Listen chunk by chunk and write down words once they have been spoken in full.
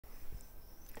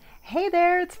Hey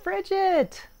there, it's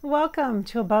Bridgette. Welcome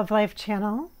to Above Life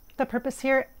channel. The purpose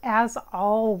here, as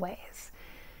always,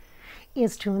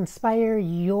 is to inspire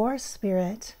your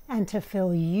spirit and to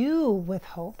fill you with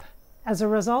hope. As a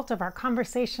result of our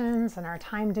conversations and our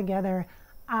time together,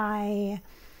 I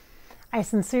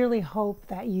sincerely hope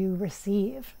that you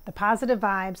receive the positive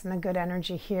vibes and the good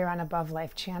energy here on Above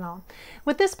Life channel.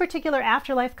 With this particular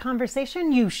afterlife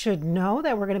conversation, you should know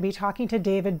that we're going to be talking to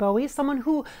David Bowie, someone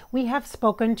who we have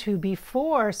spoken to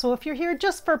before. So if you're here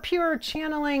just for pure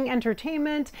channeling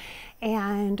entertainment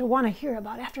and want to hear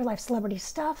about afterlife celebrity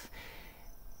stuff,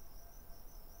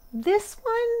 this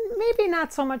one, maybe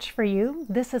not so much for you.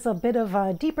 This is a bit of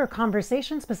a deeper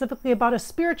conversation, specifically about a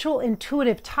spiritual,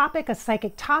 intuitive topic, a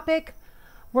psychic topic,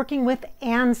 working with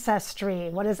ancestry.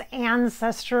 What does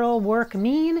ancestral work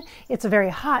mean? It's a very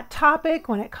hot topic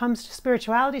when it comes to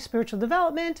spirituality, spiritual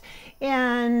development,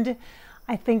 and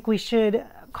I think we should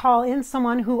call in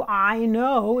someone who I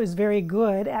know is very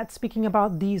good at speaking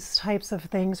about these types of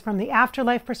things from the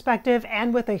afterlife perspective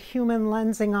and with a human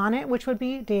lensing on it, which would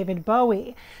be David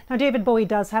Bowie. Now, David Bowie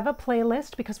does have a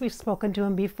playlist because we've spoken to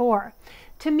him before.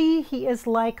 To me, he is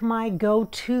like my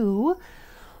go-to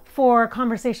for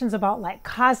conversations about like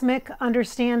cosmic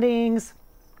understandings,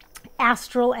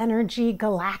 astral energy,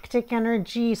 galactic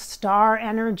energy, star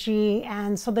energy.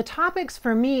 And so the topics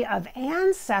for me of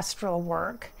ancestral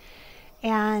work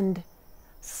and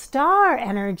star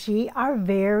energy are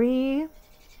very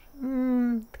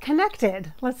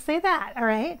connected. Let's say that, all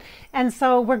right? And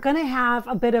so we're going to have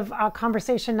a bit of a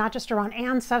conversation, not just around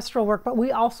ancestral work, but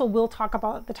we also will talk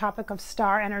about the topic of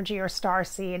star energy or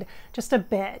starseed just a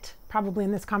bit, probably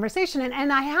in this conversation.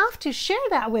 And I have to share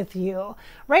that with you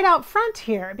right out front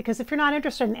here, because if you're not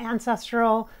interested in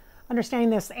ancestral,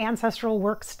 understanding this ancestral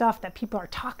work stuff that people are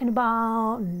talking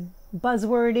about and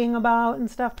buzzwording about and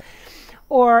stuff,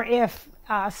 or if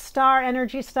star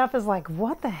energy stuff is like,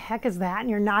 what the heck is that? And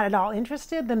you're not at all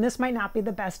interested, then this might not be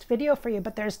the best video for you.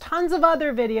 But there's tons of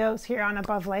other videos here on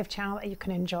Above Life channel that you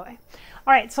can enjoy.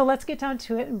 All right, so let's get down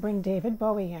to it and bring David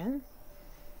Bowie in.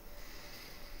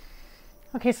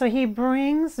 Okay, so he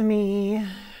brings me,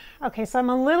 okay, so I'm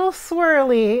a little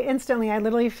swirly instantly. I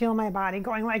literally feel my body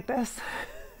going like this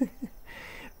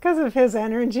because of his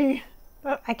energy.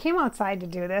 But I came outside to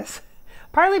do this.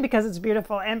 Partly because it's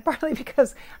beautiful and partly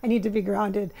because I need to be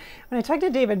grounded. When I talk to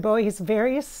David Bowie, he's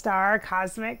very star,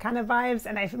 cosmic kind of vibes.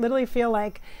 And I literally feel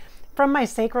like from my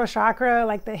sacral chakra,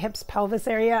 like the hips, pelvis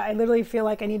area, I literally feel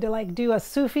like I need to like do a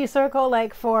Sufi circle,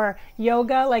 like for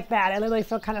yoga, like that. I literally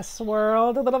feel kind of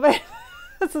swirled a little bit.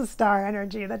 It's a star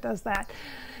energy that does that.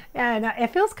 And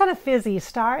it feels kind of fizzy.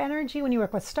 Star energy, when you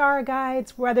work with star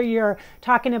guides, whether you're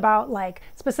talking about like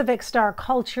specific star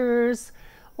cultures,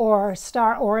 or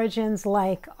star origins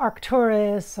like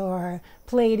Arcturus or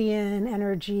Pleiadian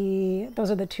energy. Those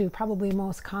are the two probably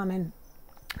most common,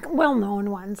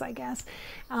 well-known ones, I guess.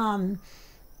 To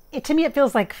me, it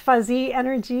feels like fuzzy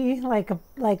energy, like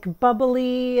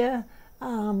bubbly,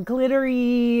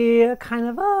 glittery, kind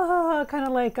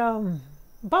of like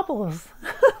bubbles.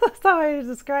 That's how I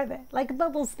describe it. Like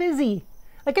bubbles, fizzy,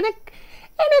 like in a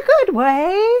good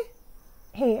way.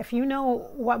 Hey, if you know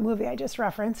what movie I just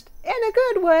referenced, in a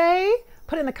good way,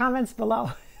 put it in the comments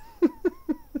below.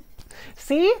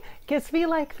 See? Gets me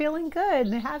like feeling good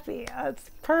and happy. It's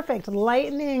perfect.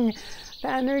 Lightening the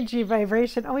energy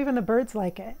vibration. Oh, even the birds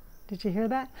like it. Did you hear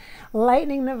that?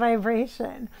 Lightening the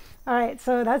vibration. All right,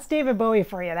 so that's David Bowie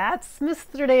for you. That's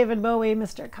Mr. David Bowie,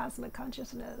 Mr. Cosmic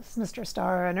Consciousness, Mr.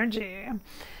 Star Energy.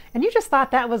 And you just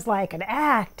thought that was like an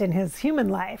act in his human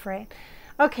life, right?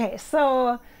 Okay,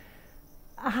 so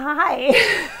hi.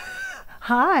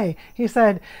 Hi. He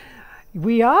said,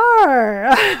 we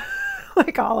are.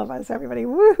 Like all of us, everybody.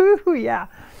 Woohoo, yeah.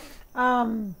 I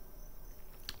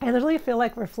literally feel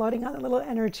like we're floating on a little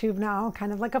inner tube now,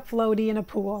 kind of like a floaty in a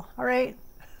pool, all right?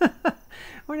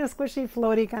 We're in a squishy,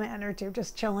 floaty kind of inner tube,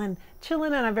 just chilling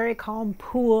in a very calm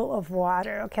pool of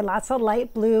water. Okay, lots of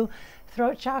light blue.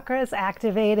 Throat chakra is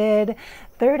activated.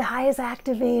 Third eye is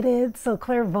activated. So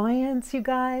clairvoyance, you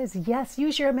guys. Yes,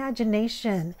 use your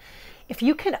imagination. If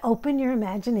you can open your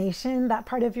imagination, that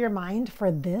part of your mind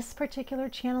for this particular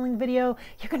channeling video,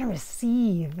 you're going to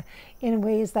receive in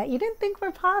ways that you didn't think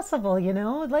were possible, you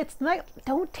know?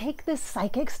 Don't take this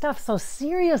psychic stuff so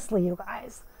seriously, you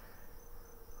guys.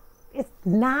 It's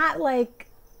not like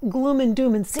gloom and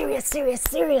doom and serious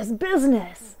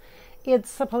business.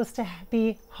 It's supposed to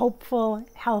be hopeful,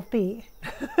 healthy,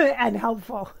 and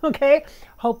helpful, okay?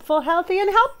 Hopeful, healthy,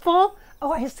 and helpful.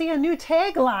 Oh, I see a new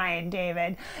tagline,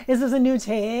 David. Is this a new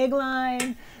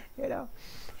tagline? You know,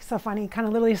 he's so funny. He kind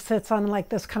of literally sits on like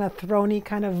this kind of throny,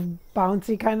 kind of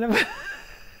bouncy, kind of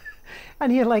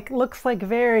And he like looks like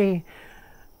very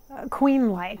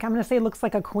queen-like. I'm going to say looks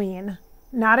like a queen.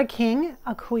 Not a king,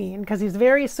 a queen. Because he's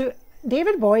very...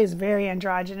 David Bowie is very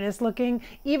androgynous looking,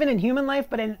 even in human life,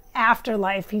 but in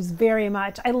afterlife, he's very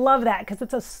much... I love that because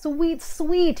it's a sweet,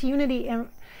 sweet unity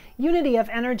of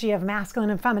energy of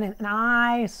masculine and feminine. And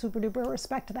I super duper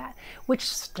respect that. Which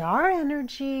star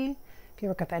energy, if you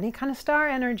work with any kind of star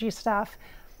energy stuff,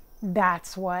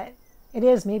 that's what it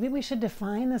is. Maybe we should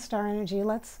define the star energy.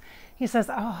 He says,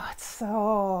 oh, it's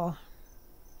so...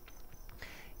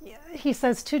 He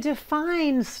says, to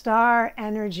define star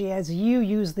energy as you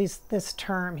use this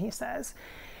term, he says,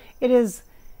 it is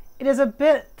a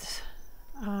bit,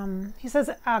 he says,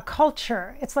 a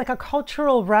culture. It's like a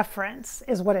cultural reference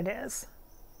is what it is.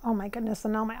 Oh my goodness,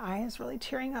 and now my eye is really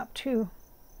tearing up too.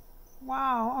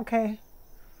 Wow, okay.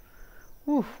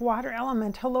 Ooh, water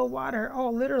element, hello water. Oh,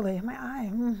 literally, my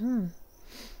eye.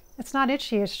 It's not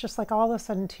itchy, it's just like all of a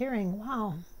sudden tearing.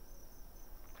 Wow.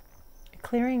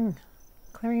 Clearing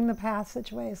the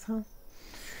passageways, huh?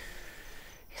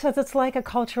 He says it's like a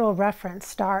cultural reference,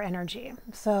 star energy.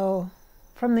 So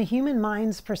from the human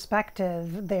mind's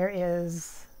perspective, there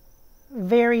is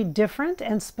very different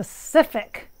and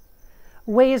specific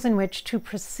ways in which to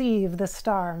perceive the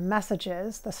star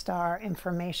messages, the star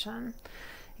information.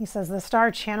 He says the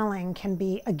star channeling can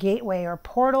be a gateway or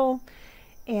portal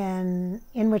in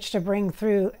which to bring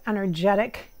through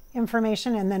energetic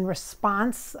information, and then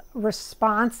responses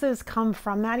come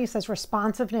from that. He says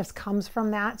responsiveness comes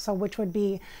from that. So which would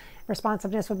be,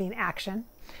 responsiveness would be an action,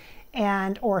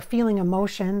 and or feeling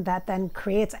emotion that then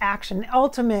creates action.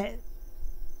 Ultimate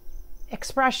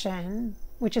expression,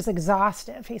 which is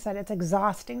exhaustive. He said it's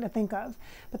exhausting to think of.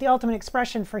 But the ultimate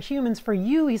expression for humans, for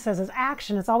you, he says, is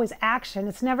action. It's always action.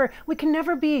 It's never, we can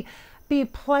never be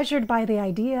pleasured by the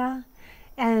idea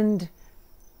and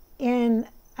in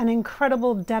an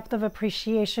incredible depth of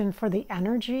appreciation for the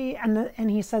energy, and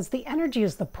he says the energy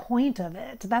is the point of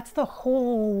it. That's the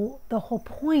whole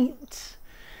point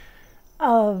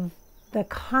of the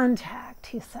contact,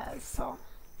 he says. So,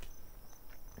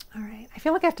 all right, I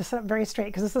feel like I have to sit up very straight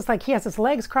because this is like he has his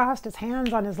legs crossed, his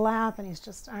hands on his lap, and he's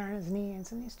just on his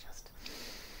knees, and he's just...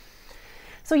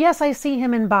 So yes, I see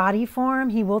him in body form.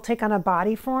 He will take on a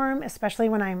body form, especially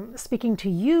when I'm speaking to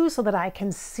you, so that I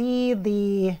can see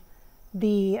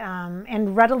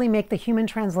and readily make the human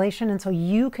translation, and so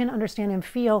you can understand and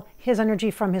feel his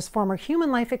energy from his former human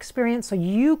life experience, so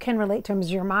you can relate to him,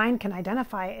 as your mind can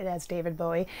identify it as David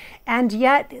Bowie. And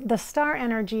yet the star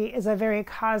energy is a very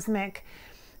cosmic,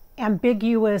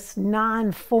 ambiguous,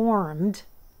 non-formed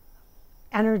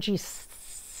energy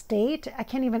state. I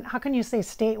can't even, how can you say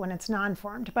state when it's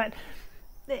non-formed? But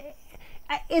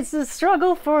it's a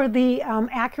struggle for the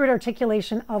accurate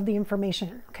articulation of the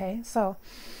information. Okay, so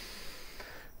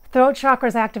throat chakra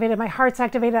is activated, my heart's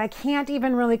activated. I can't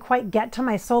even really quite get to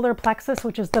my solar plexus,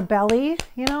 which is the belly,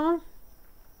 you know,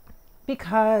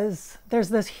 because there's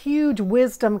this huge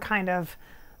wisdom kind of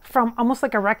from almost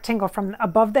like a rectangle from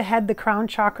above the head, the crown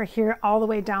chakra here, all the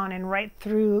way down and right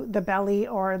through the belly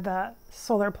or the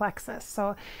solar plexus.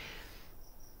 So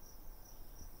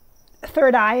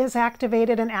third eye is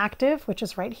activated and active, which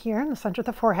is right here in the center of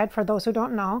the forehead, for those who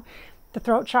don't know. The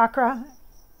throat chakra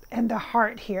and the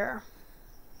heart here.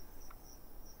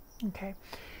 Okay.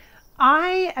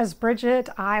 As Bridgette,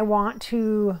 I want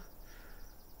to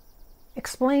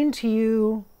explain to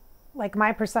you like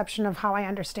my perception of how I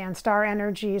understand star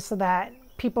energy, so that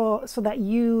people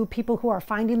who are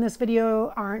finding this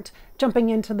video aren't jumping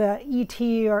into the ET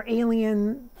or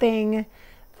alien thing,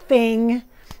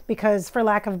 because for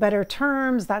lack of better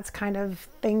terms, that's kind of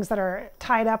things that are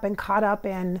tied up and caught up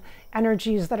in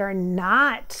energies that are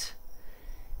not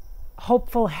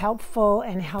hopeful, helpful,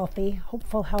 and healthy.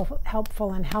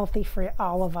 Helpful, and healthy for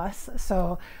all of us.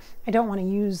 So I don't want to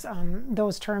use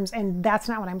those terms, and that's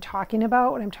not what I'm talking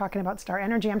about. When I'm talking about star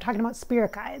energy, I'm talking about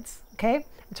spirit guides, okay?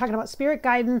 I'm talking about spirit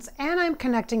guidance, and I'm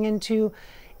connecting into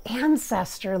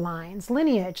ancestor lines,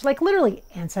 lineage, like literally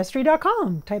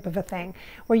ancestry.com type of a thing,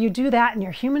 where you do that in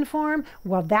your human form.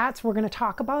 Well, we're going to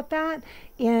talk about that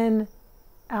in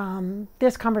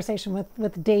this conversation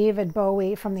with David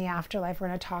Bowie from the afterlife. We're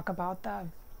going to talk about the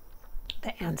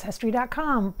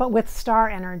ancestry.com, but with star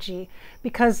energy,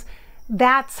 because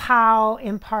that's how,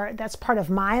 in part, that's part of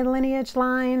my lineage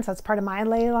lines, that's part of my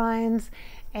ley lines,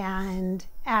 and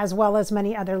as well as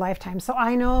many other lifetimes. So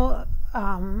I know,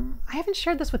 I haven't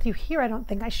shared this with you here, I don't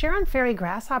think. I share on Fairy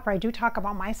Grasshopper. I do talk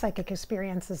about my psychic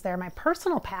experiences there, my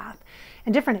personal path,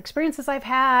 and different experiences I've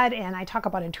had, and I talk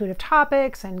about intuitive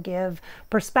topics and give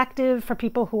perspective for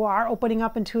people who are opening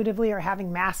up intuitively or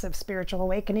having massive spiritual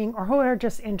awakening, or who are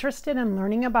just interested in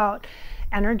learning about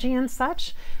energy and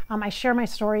such. I share my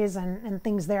stories and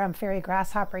things there on Fairy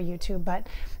Grasshopper YouTube, but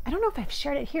I don't know if I've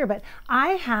shared it here, but I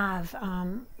have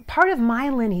part of my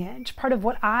lineage, part of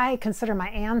what I consider my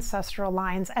ancestral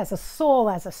lines as a soul,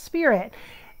 as a spirit,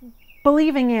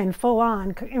 believing in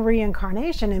full-on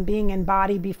reincarnation and being in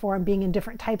body before and being in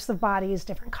different types of bodies,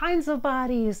 different kinds of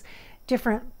bodies,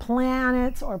 different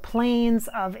planets or planes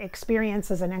of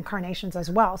experiences and incarnations as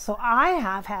well. So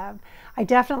I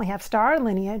definitely have star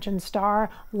lineage and star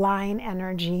line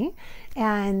energy,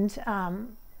 and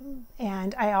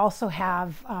I also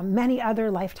have many other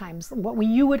lifetimes. What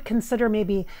you would consider,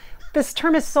 maybe, this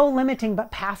term is so limiting, but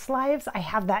past lives, I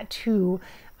have that too.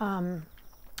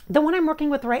 The one I'm working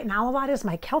with right now a lot is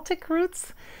my Celtic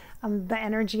roots, the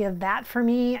energy of that for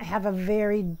me. I have a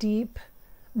very deep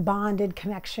bonded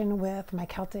connection with my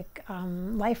Celtic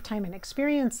lifetime and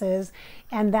experiences,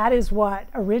 and that is what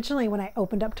originally, when I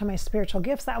opened up to my spiritual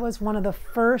gifts, that was one of the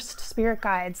first spirit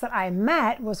guides that I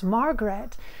met, was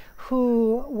Margaret,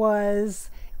 who was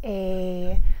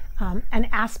an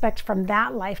aspect from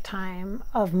that lifetime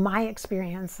of my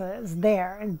experiences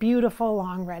there, and beautiful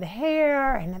long red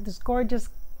hair and this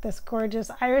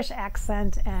gorgeous Irish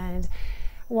accent, and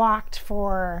walked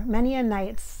for many a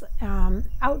nights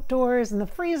outdoors in the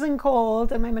freezing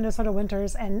cold in my Minnesota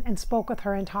winters, and spoke with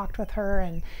her and talked with her,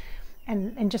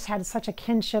 and just had such a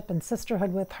kinship and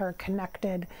sisterhood with her,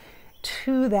 connected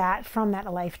to that from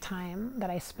that lifetime that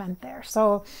I spent there.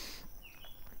 So,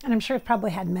 and I'm sure I've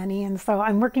probably had many, and so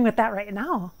I'm working with that right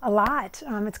now a lot.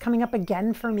 It's coming up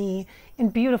again for me in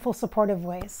beautiful, supportive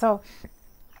ways. So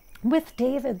with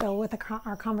David, though, with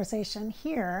our conversation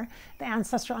here, the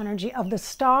ancestral energy of the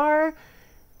star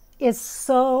is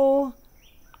so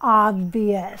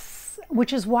obvious,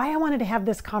 which is why I wanted to have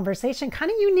this conversation,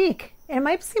 kind of unique. It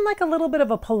might seem like a little bit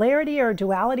of a polarity or a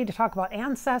duality to talk about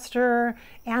ancestor,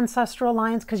 ancestral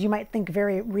lines, because you might think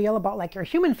very real about like your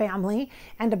human family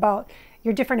and about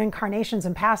your different incarnations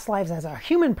and past lives as a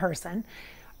human person,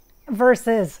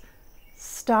 versus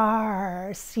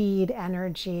star seed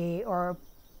energy, or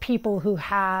people who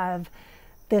have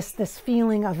this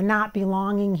feeling of not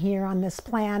belonging here on this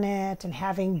planet, and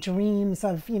having dreams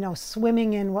of, you know,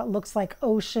 swimming in what looks like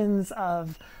oceans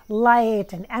of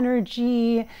light and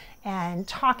energy, and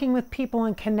talking with people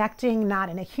and connecting, not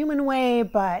in a human way,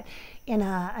 but in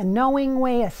a knowing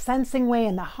way, a sensing way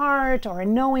in the heart, or a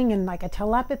knowing in like a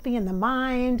telepathy in the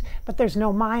mind, but there's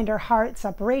no mind or heart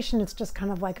separation. It's just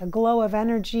kind of like a glow of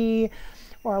energy,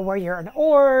 or where you're an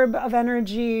orb of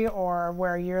energy, or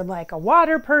where you're like a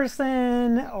water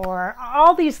person, or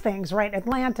all these things, right?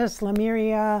 Atlantis,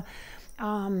 Lemuria,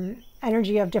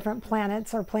 energy of different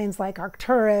planets or planes like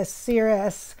Arcturus,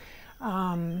 Sirius,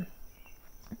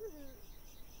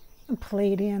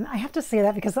 Palladian. I have to say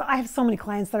that because I have so many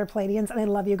clients that are Palladians, and I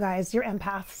love you guys. You're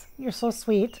empaths. You're so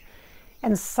sweet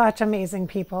and such amazing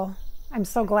people. I'm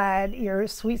so glad you're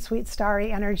sweet, sweet,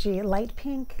 starry energy, light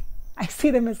pink. I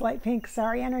see them as light pink.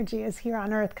 Starry energy is here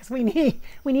on Earth because we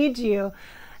need you.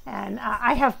 And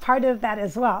I have part of that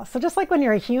as well. So just like when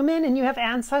you're a human and you have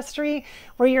ancestry,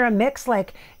 where you're a mix,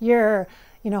 like you're,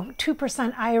 you know,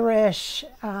 2% Irish,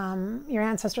 your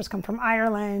ancestors come from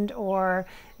Ireland, or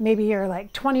maybe you're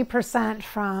like 20%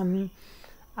 from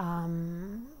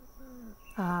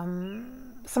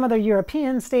some other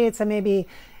European states, and maybe,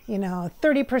 you know,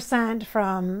 30%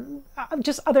 from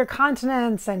just other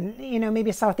continents, and, you know,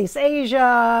 maybe Southeast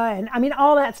Asia, and I mean,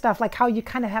 all that stuff, like how you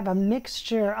kind of have a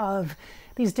mixture of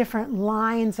these different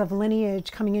lines of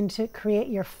lineage coming in to create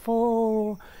your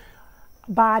full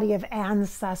body of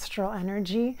ancestral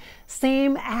energy.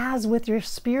 Same as with your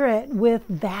spirit, with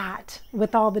that,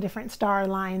 with all the different star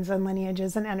lines and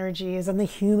lineages and energies, and the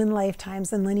human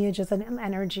lifetimes and lineages and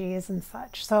energies and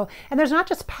such. So, and there's not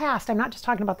just past, I'm not just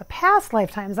talking about the past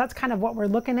lifetimes, that's kind of what we're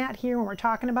looking at here when we're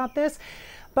talking about this,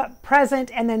 but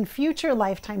present and then future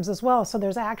lifetimes as well. So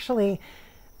there's actually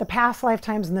the past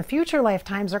lifetimes and the future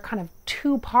lifetimes are kind of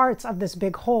two parts of this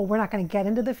big whole. We're not going to get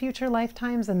into the future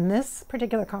lifetimes in this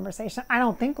particular conversation. I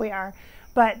don't think we are,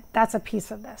 but that's a piece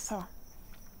of this. So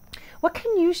what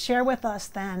can you share with us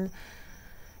then,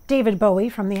 David Bowie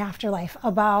from the Afterlife,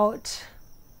 about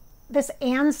this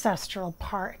ancestral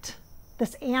part,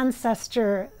 this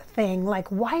ancestor thing? Like,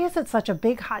 why is it such a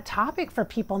big hot topic for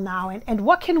people now? And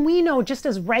what can we know just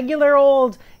as regular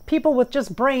old people with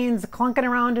just brains clunking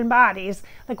around in bodies?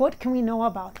 Like, what can we know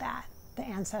about that, the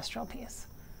ancestral piece?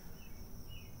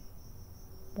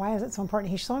 Why is it so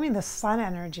important? He's showing me the sun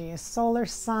energy, solar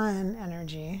sun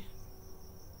energy.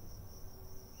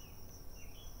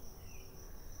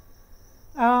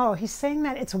 Oh, he's saying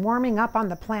that it's warming up on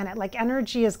the planet, like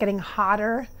energy is getting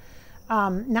hotter.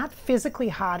 not physically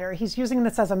hotter. He's using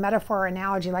this as a metaphor or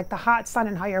analogy, like the hot sun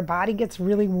and how your body gets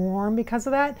really warm because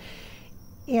of that.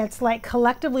 It's like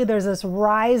collectively there's this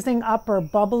rising up or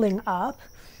bubbling up,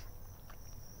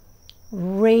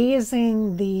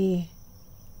 raising the,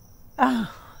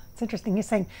 it's interesting. He's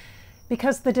saying,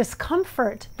 because the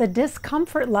discomfort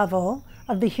level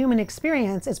of the human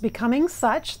experience is becoming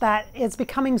such that it's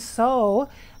becoming so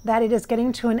that it is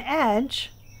getting to an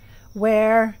edge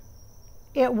where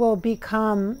it will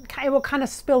kind of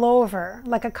spill over,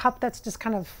 like a cup that's just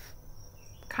kind of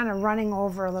running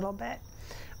over a little bit.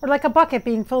 Or like a bucket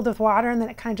being filled with water and then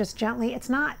it kind of just gently, it's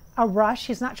not a rush.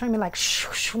 He's not showing me like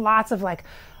lots of like,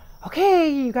 okay,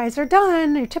 you guys are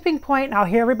done, your tipping point, now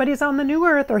here everybody's on the new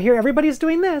earth, or here everybody's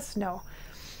doing this. No.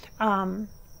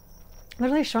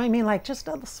 Literally showing me like just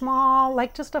a small,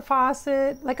 like just a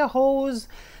faucet, like a hose,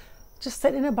 just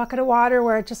sitting in a bucket of water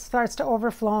where it just starts to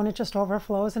overflow and it just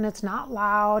overflows and it's not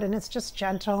loud and it's just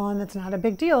gentle and it's not a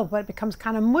big deal, but it becomes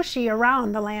kind of mushy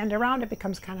around the land around it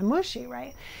becomes kind of mushy,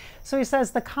 right? So he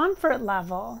says the comfort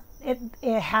level, it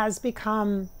has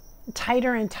become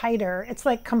tighter and tighter. It's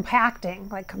like compacting,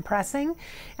 like compressing.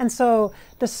 And so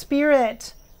the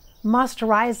spirit must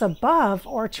rise above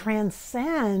or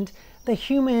transcend the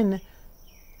human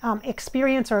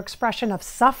experience or expression of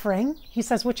suffering, he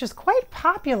says, which is quite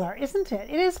popular, isn't it?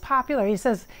 It is popular. He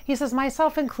says,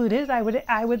 myself included,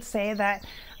 I would say that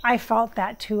I felt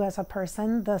that too as a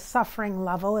person. The suffering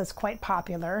level is quite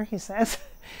popular, he says.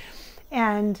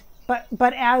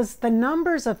 But as the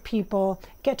numbers of people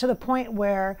get to the point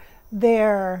where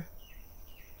they're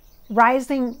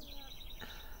rising,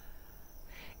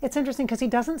 it's interesting because he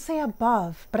doesn't say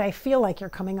above, but I feel like you're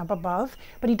coming up above,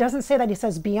 but he doesn't say that. He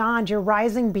says beyond, you're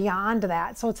rising beyond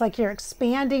that. So it's like you're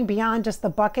expanding beyond just the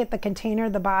bucket, the container,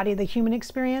 the body, the human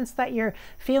experience that you're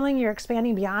feeling, you're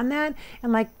expanding beyond that.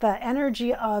 And like the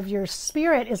energy of your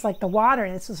spirit is like the water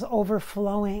and it's just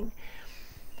overflowing.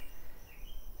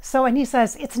 So, and he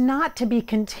says, it's not to be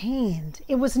contained.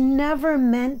 It was never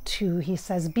meant to, he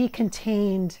says, be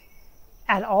contained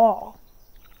at all.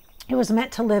 It was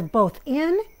meant to live both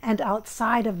in and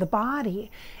outside of the body.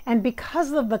 And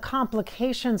because of the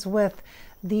complications with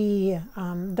the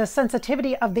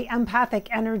sensitivity of the empathic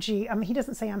energy, he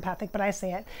doesn't say empathic, but I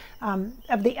say it,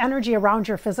 of the energy around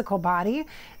your physical body,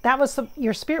 that was,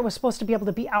 your spirit was supposed to be able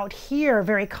to be out here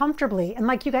very comfortably. And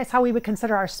like you guys, how we would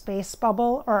consider our space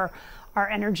bubble or our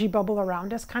energy bubble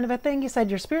around us kind of a thing. He said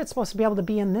your spirit's supposed to be able to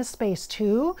be in this space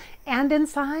too and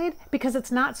inside, because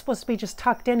it's not supposed to be just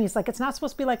tucked in. He's like, it's not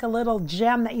supposed to be like a little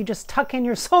gem that you just tuck in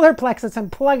your solar plexus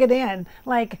and plug it in.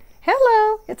 Like,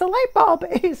 hello, it's a light bulb,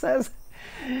 he says.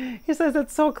 He says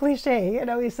it's so cliche, you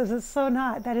know, he says it's so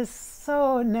not. That is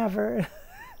so never,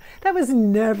 that was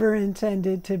never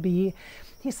intended to be.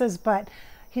 He says, but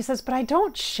I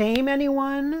don't shame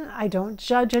anyone. I don't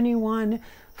judge anyone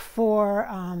for,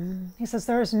 he says,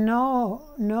 there's no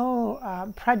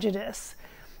prejudice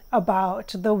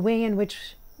about the way in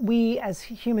which we as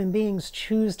human beings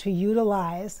choose to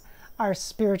utilize our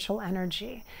spiritual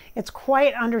energy. It's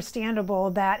quite understandable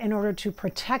that in order to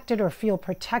protect it or feel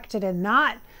protected and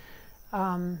not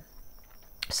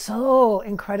so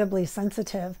incredibly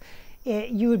sensitive,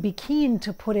 you would be keen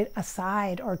to put it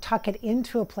aside or tuck it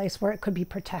into a place where it could be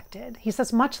protected. He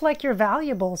says, much like your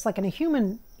valuables, like in a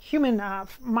human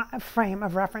frame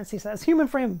of reference, he says, human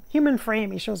frame,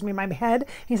 he shows me my head.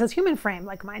 He says human frame,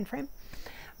 like mind frame,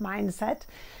 mindset.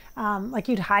 Like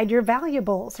you'd hide your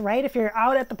valuables, right? If you're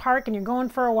out at the park and you're going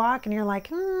for a walk and you're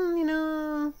like, you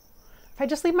know, if I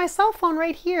just leave my cell phone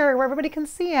right here where everybody can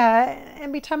see it,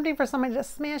 it'd be tempting for somebody to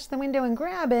smash the window and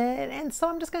grab it. And so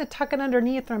I'm just going to tuck it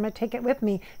underneath, or I'm going to take it with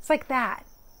me. It's like that.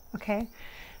 Okay.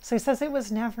 So he says it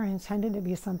was never intended to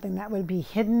be something that would be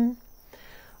hidden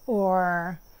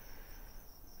or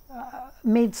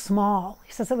made small.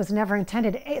 He says it was never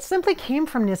intended. It simply came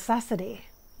from necessity.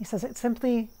 He says it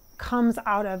simply comes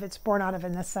out of, it's born out of a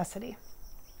necessity.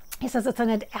 He says it's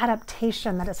an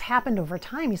adaptation that has happened over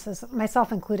time. He says,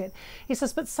 myself included. He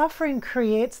says, but suffering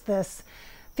creates this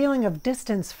feeling of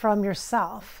distance from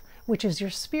yourself, which is your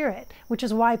spirit, which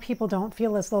is why people don't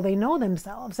feel as though they know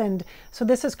themselves. And so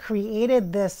this has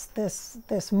created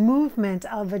this movement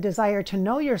of a desire to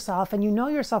know yourself, and you know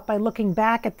yourself by looking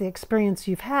back at the experience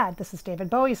you've had. This is David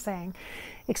Bowie saying,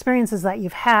 experiences that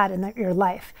you've had in your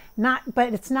life.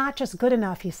 But it's not just good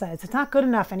enough, he says. It's not good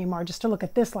enough anymore just to look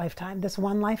at this lifetime, this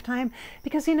one lifetime,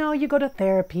 because, you know, you go to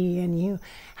therapy and you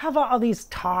have all these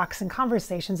talks and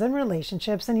conversations and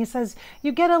relationships, and he says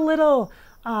you get a little,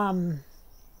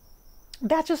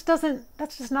 that's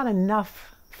just not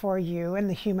enough for you in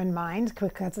the human mind,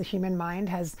 because the human mind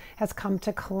has come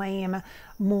to claim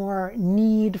more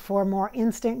need for more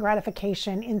instant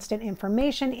gratification, instant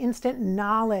information, instant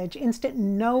knowledge, instant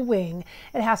knowing.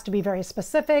 It has to be very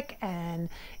specific, and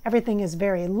everything is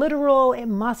very literal. It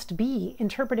must be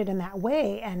interpreted in that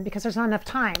way, and because there's not enough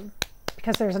time,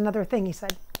 because there's another thing, he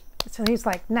said. So he's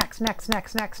like, next, next,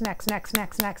 next, next, next, next,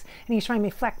 next, next. And he's showing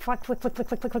me flick, flick, flick, flick, flick,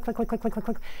 flick, flick, flick, flick, flick, flick, flick,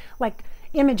 flick, like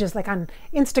images like on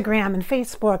Instagram and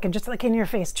Facebook and just like in your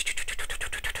face.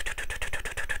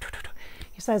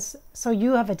 He says, so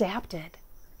you have adapted.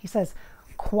 He says,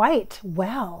 quite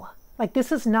well. Like,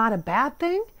 this is not a bad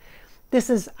thing.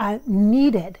 This is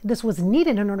needed. This was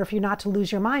needed in order for you not to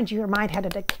lose your mind. Your mind had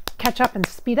to catch up and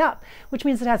speed up, which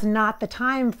means it has not the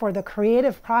time for the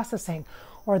creative processing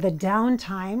or the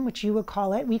downtime, which you would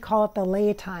call it. We call it the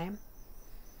lay time.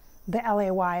 The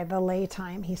L-A-Y, the lay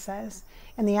time, he says.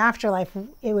 In the afterlife,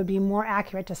 it would be more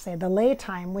accurate to say the lay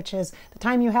time, which is the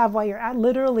time you have while you're at,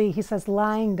 literally, he says,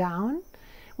 lying down,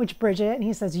 which Bridgette, and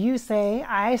he says, you say,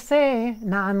 I say,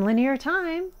 non-linear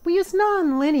time. We use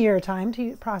non-linear time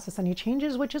to process any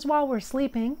changes, which is while we're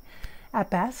sleeping at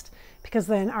best, because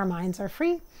then our minds are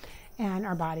free and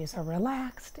our bodies are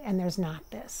relaxed, and there's not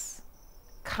this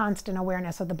constant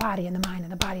awareness of the body and the mind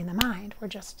and the body and the mind. We're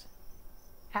just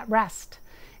at rest.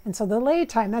 And so the lay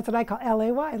time, that's what I call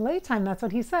L-A-Y, lay time, that's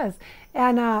what he says.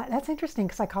 And that's interesting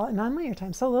because I call it non-linear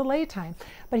time, so the lay time.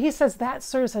 But he says that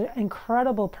serves an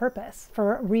incredible purpose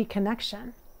for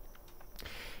reconnection.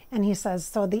 And he says,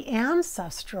 so the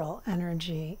ancestral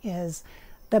energy is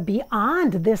the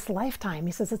beyond this lifetime.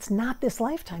 He says, it's not this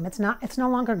lifetime. It's no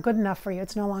longer good enough for you.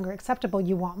 It's no longer acceptable.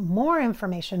 You want more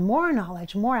information, more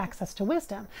knowledge, more access to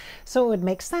wisdom. So it would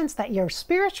make sense that your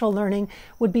spiritual learning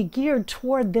would be geared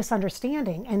toward this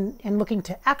understanding and looking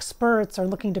to experts or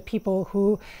looking to people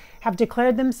who have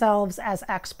declared themselves as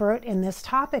expert in this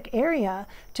topic area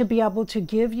to be able to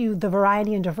give you the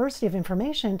variety and diversity of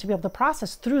information to be able to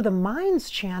process through the mind's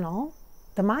channel,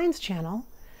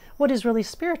 what is really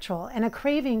spiritual, and a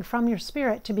craving from your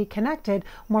spirit to be connected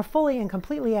more fully and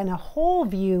completely in a whole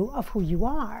view of who you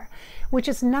are, which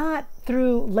is not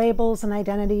through labels and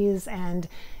identities and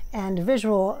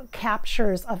visual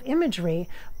captures of imagery,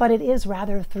 but it is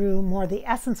rather through more the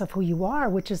essence of who you are,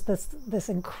 which is this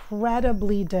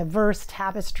incredibly diverse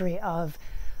tapestry of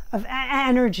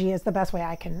energy is the best way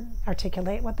I can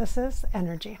articulate what this is,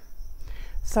 energy.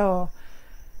 So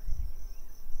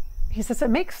he says, it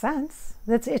makes sense.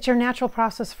 It's your natural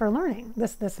process for learning.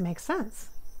 This makes sense.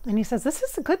 And he says, this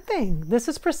is a good thing. This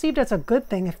is perceived as a good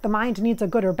thing. If the mind needs a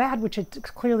good or bad, which it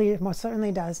clearly most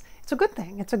certainly does, it's a good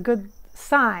thing. It's a good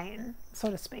sign, so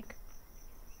to speak.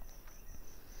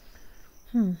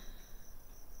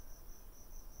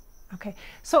 Okay,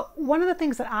 so one of the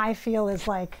things that I feel is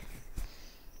like,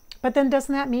 but then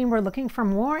doesn't that mean we're looking for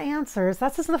more answers?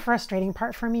 This is the frustrating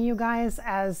part for me, you guys,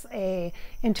 as a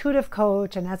intuitive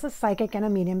coach and as a psychic and a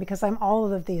medium, because I'm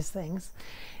all of these things.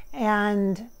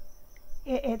 And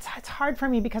it's hard for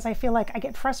me because I feel like I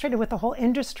get frustrated with the whole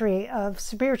industry of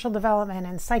spiritual development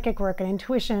and psychic work and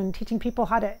intuition, teaching people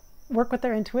how to work with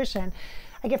their intuition.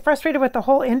 I get frustrated with the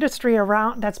whole industry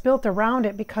that's built around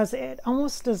it, because it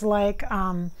almost is like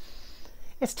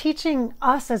it's teaching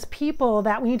us as people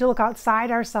that we need to look outside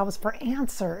ourselves for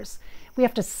answers. We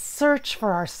have to search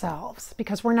for ourselves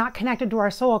because we're not connected to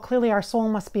our soul. Clearly, our soul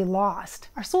must be lost.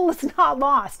 Our soul is not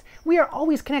lost. We are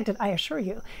always connected, I assure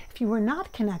you. If you were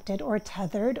not connected or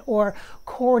tethered or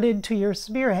corded to your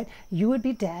spirit, you would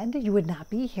be dead. You would not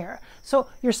be here. So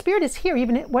your spirit is here,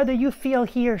 even whether you feel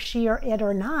he or she or it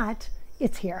or not,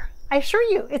 it's here. I assure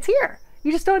you, it's here.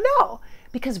 You just don't know,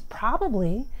 because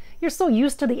probably you're so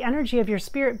used to the energy of your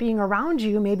spirit being around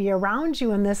you, maybe around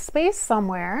you in this space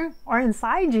somewhere or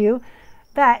inside you,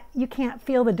 that you can't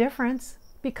feel the difference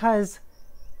because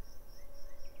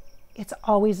it's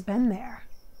always been there,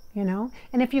 you know?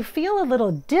 And if you feel a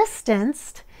little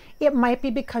distanced, it might be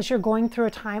because you're going through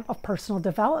a time of personal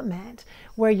development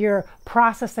where you're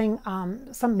processing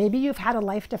maybe you've had a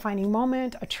life-defining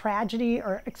moment, a tragedy,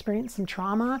 or experienced some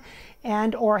trauma,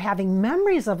 and or having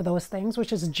memories of those things,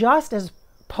 which is just as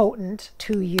potent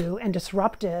to you and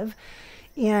disruptive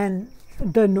in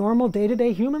the normal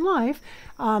day-to-day human life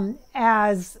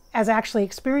as actually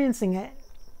experiencing it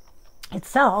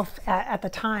itself at the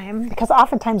time, because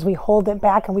oftentimes we hold it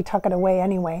back and we tuck it away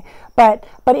anyway. But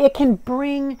it can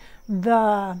bring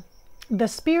the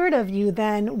spirit of you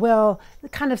then will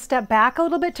kind of step back a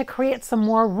little bit to create some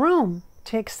more room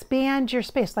to expand your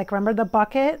space. Like, remember the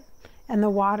bucket and the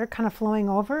water kind of flowing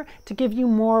over, to give you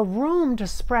more room to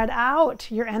spread out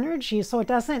your energy so it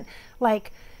doesn't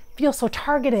like feel so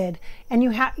targeted, and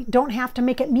you don't have to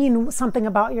make it mean something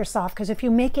about yourself. Because if you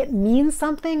make it mean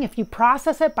something, if you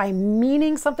process it by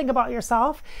meaning something about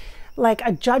yourself, like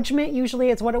a judgment usually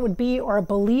is what it would be, or a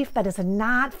belief that is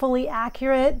not fully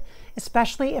accurate,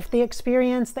 especially if the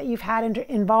experience that you've had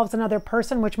involves another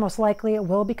person, which most likely it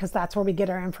will, because that's where we get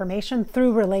our information,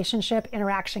 through relationship,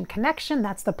 interaction, connection.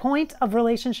 That's the point of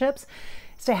relationships,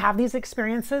 is to have these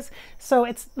experiences. So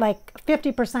it's like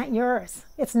 50% yours.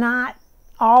 It's not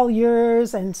all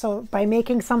yours. And so by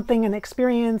making something an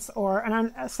experience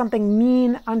or something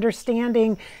mean,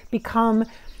 understanding become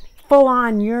full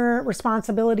on your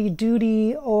responsibility,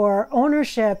 duty, or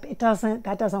ownership,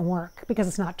 that doesn't work, because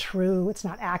it's not true, it's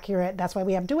not accurate. That's why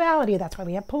we have duality, that's why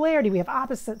we have polarity, we have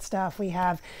opposite stuff, we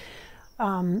have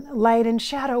light and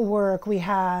shadow work, we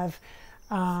have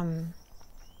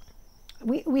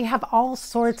we have all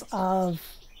sorts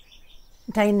of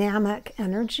dynamic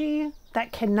energy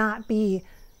that cannot be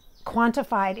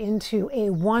quantified into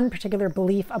one particular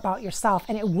belief about yourself.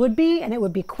 And it would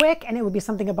be quick, and it would be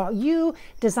something about you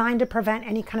designed to prevent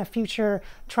any kind of future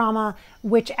trauma,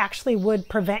 which actually would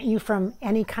prevent you from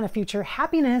any kind of future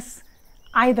happiness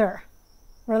either,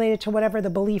 related to whatever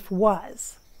the belief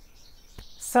was.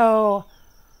 So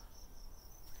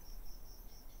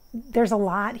there's a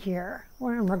lot here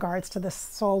in regards to this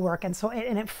soul work. And so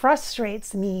it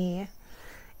frustrates me.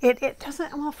 It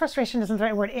doesn't, well, frustration isn't the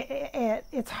right word.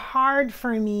 It's hard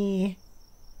for me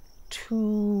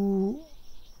to,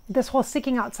 this whole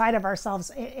seeking outside of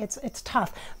ourselves, it's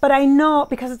tough. But I know,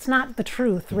 because it's not the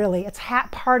truth, really. It's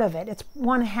part of it. It's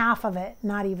one half of it,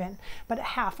 not even, but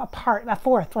a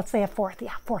fourth. Let's say a fourth.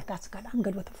 Yeah, fourth, that's good. I'm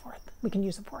good with a fourth. We can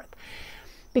use a fourth.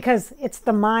 Because it's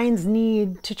the mind's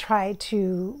need to try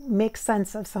to make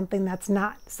sense of something that's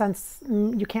not sense.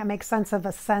 You can't make sense of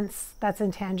a sense that's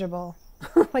intangible.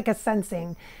 Like a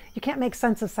sensing. You can't make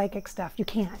sense of psychic stuff. You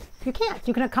can't. You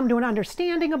can come to an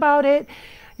understanding about it.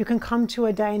 You can come to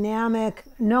a dynamic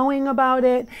knowing about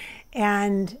it,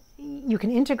 and you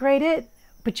can integrate it,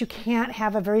 but you can't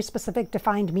have a very specific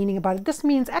defined meaning about it. This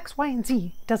means X, Y, and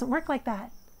Z. It doesn't work like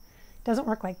that. It doesn't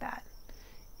work like that.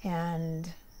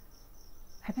 And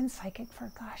I've been psychic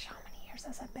for, gosh, how many years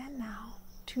has it been now?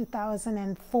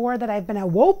 2004 that I've been a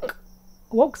woke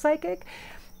psychic,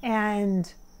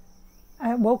 and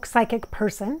a woke psychic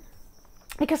person,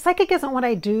 because psychic isn't what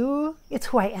I do, it's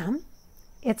who I am.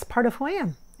 It's part of who I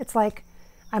am. It's like,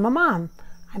 I'm a mom,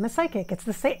 I'm a psychic. It's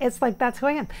the same. It's like, that's who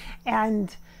I am.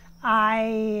 And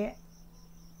I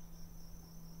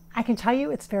can tell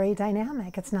you it's very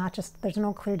dynamic. It's not just, there's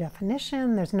no clear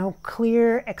definition. There's no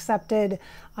clear accepted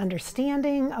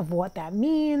understanding of what that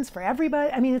means for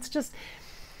everybody. I mean, it's just,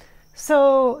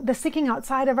 so the seeking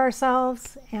outside of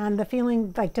ourselves and the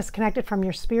feeling like disconnected from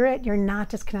your spirit, you're not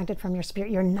disconnected from your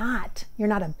spirit. You're not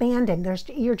abandoned.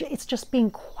 It's just being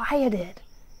quieted.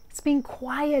 It's being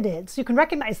quieted. So you can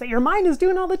recognize that your mind is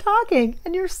doing all the talking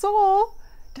and your soul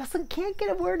can't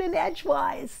get a word in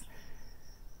edgewise.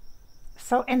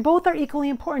 So, and both are equally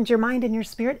important. Your mind and your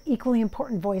spirit, equally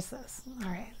important voices. All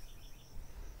right.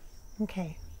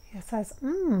 Okay. It says,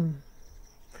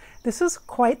 this is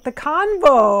quite the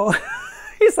convo.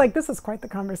 He's like, this is quite the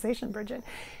conversation, Bridgette.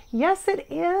 Yes, it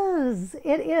is.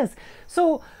 It is.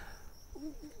 So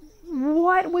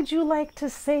what would you like to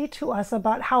say to us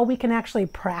about how we can actually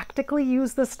practically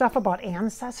use this stuff about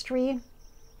ancestry,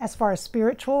 as far as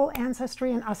spiritual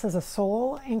ancestry and us as a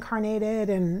soul incarnated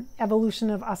and evolution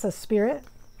of us as spirit?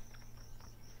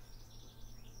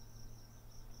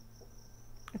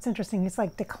 It's interesting. He's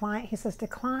like, decline. He says,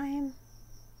 decline.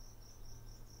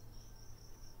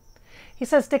 He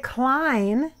says,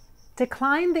 decline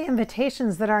the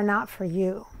invitations that are not for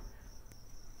you.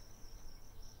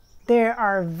 There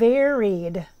are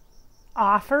varied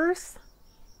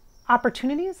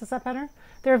opportunities, is that better?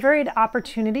 There are varied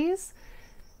opportunities,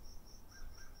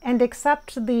 and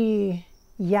accept the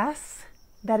yes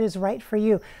that is right for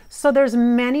you. So there's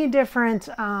many different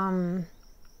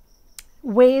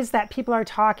ways that people are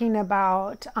talking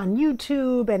about on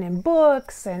YouTube and in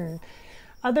books and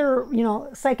other,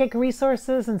 psychic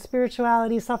resources and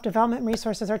spirituality, self-development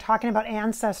resources are talking about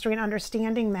ancestry and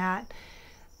understanding that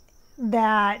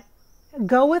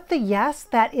go with the yes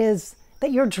that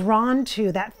you're drawn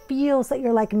to, that feels that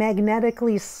you're like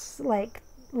magnetically like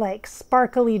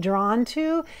sparkly drawn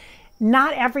to.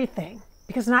 Not everything,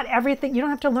 because not everything, you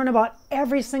don't have to learn about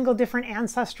every single different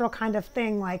ancestral kind of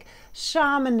thing, like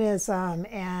shamanism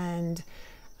and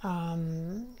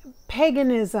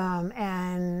paganism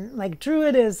and like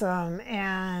druidism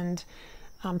and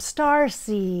star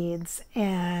seeds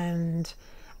and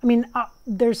I mean,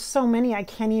 there's so many, I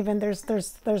can't even,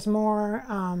 there's more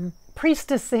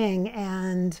priestessing,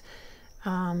 and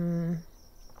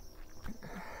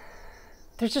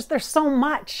there's so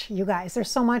much, you guys, there's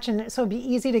so much, and so it'd be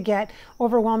easy to get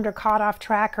overwhelmed or caught off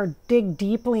track or dig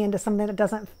deeply into something that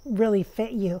doesn't really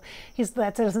fit you.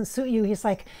 That doesn't suit you. He's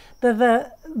like,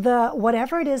 the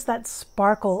whatever it is that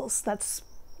sparkles,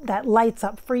 that lights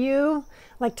up for you.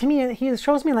 Like, to me, he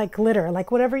shows me like glitter,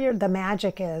 like whatever the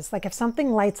magic is. Like if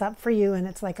something lights up for you, and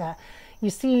it's like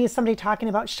you see somebody talking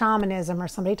about shamanism, or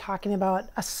somebody talking about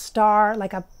a star,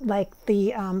 like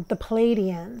the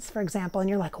Pleiadians, for example, and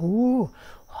you're like, ooh,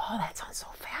 oh, that sounds so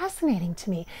fascinating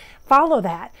to me. Follow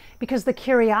that, because the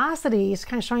curiosity is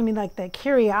kind of showing me like the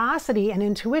curiosity and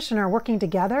intuition are working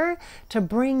together to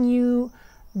bring you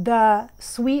the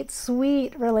sweet,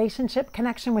 sweet relationship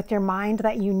connection with your mind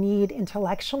that you need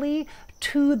intellectually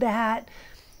to that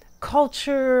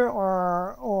culture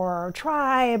or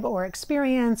tribe or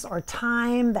experience or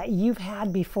time that you've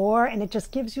had before. And it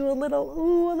just gives you a little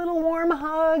warm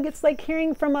hug. It's like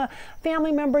hearing from a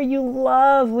family member you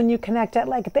love when you connect at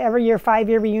like the every year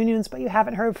 5-year reunions, but you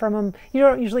haven't heard from them. You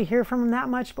don't usually hear from them that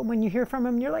much, but when you hear from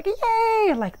them, you're like,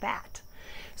 yay, like that.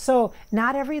 So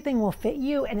not everything will fit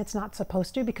you, and it's not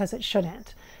supposed to, because it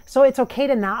shouldn't. So it's okay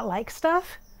to not like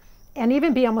stuff and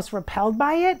even be almost repelled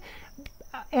by it,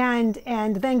 and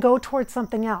then go towards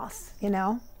something else, you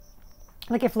know?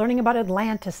 Like if learning about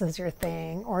Atlantis is your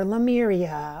thing, or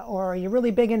Lemuria, or you're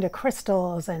really big into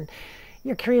crystals and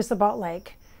you're curious about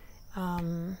like,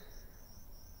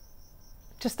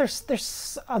 just there's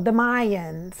the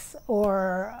Mayans,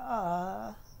 or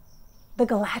the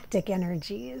galactic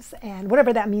energies, and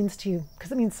whatever that means to you,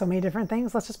 because it means so many different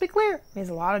things. Let's just be clear. It means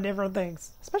a lot of different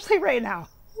things, especially right now.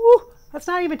 Woo, let's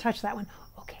not even touch that one.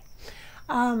 Okay.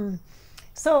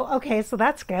 So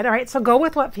that's good. All right. So go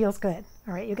with what feels good.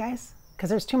 All right, you guys, because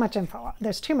there's too much info.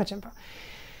 There's too much info.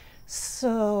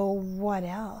 So what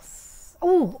else?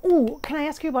 Oh, can I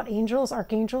ask you about angels,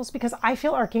 archangels? Because I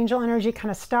feel archangel energy, kind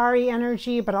of starry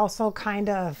energy, but also kind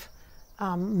of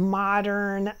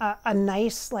modern, a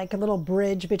nice, like a little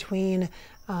bridge between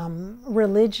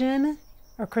religion,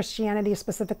 or Christianity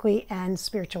specifically, and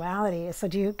spirituality. So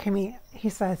he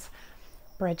says,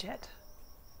 Bridgette,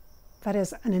 that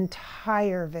is an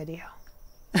entire video.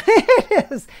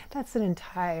 It is. That's an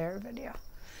entire video.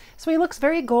 So he looks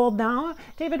very gold now.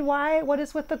 David, why? What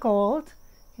is with the gold?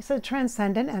 He said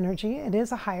transcendent energy. It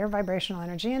is a higher vibrational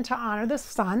energy, and to honor the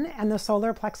sun and the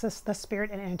solar plexus, the spirit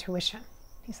and intuition,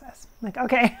 he says. I'm like,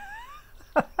 okay.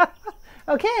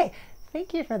 Okay.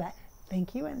 Thank you for that.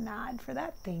 Thank you, and nod for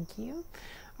that. Thank you.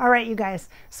 All right, you guys.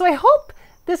 So I hope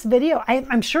this video,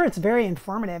 I'm sure it's very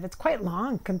informative. It's quite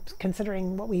long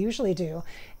considering what we usually do.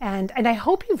 And I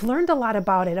hope you've learned a lot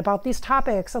about it, about these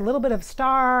topics, a little bit of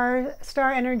star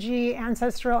energy,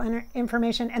 ancestral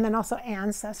information, and then also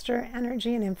ancestor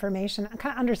energy and information. I'm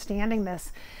kind of understanding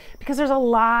this because there's a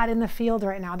lot in the field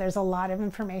right now. There's a lot of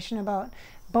information about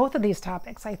both of these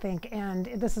topics, I think, and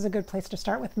this is a good place to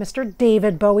start with Mr.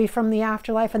 David Bowie from the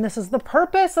Afterlife. And this is the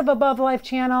purpose of Above Life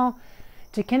channel,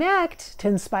 to connect, to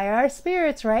inspire our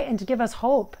spirits, right? And to give us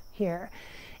hope here,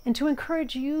 and to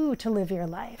encourage you to live your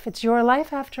life. It's your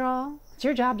life after all. It's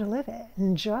your job to live it,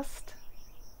 and just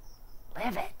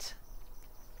live it.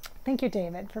 Thank you,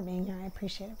 David, for being here. I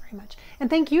appreciate it very much. And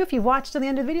thank you if you've watched to the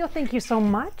end of the video. Thank you so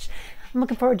much. I'm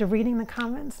looking forward to reading the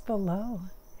comments below.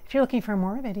 If you're looking for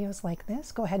more videos like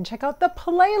this, go ahead and check out the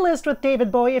playlist with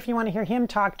David Bowie if you want to hear him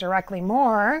talk directly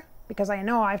more, because I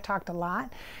know I've talked a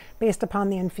lot based upon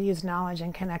the infused knowledge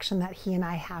and connection that he and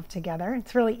I have together.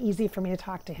 It's really easy for me to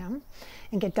talk to him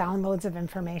and get downloads of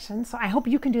information. So I hope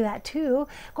you can do that too.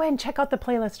 Go ahead and check out the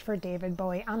playlist for David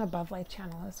Bowie on Above Life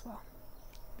channel as well.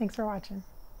 Thanks for watching.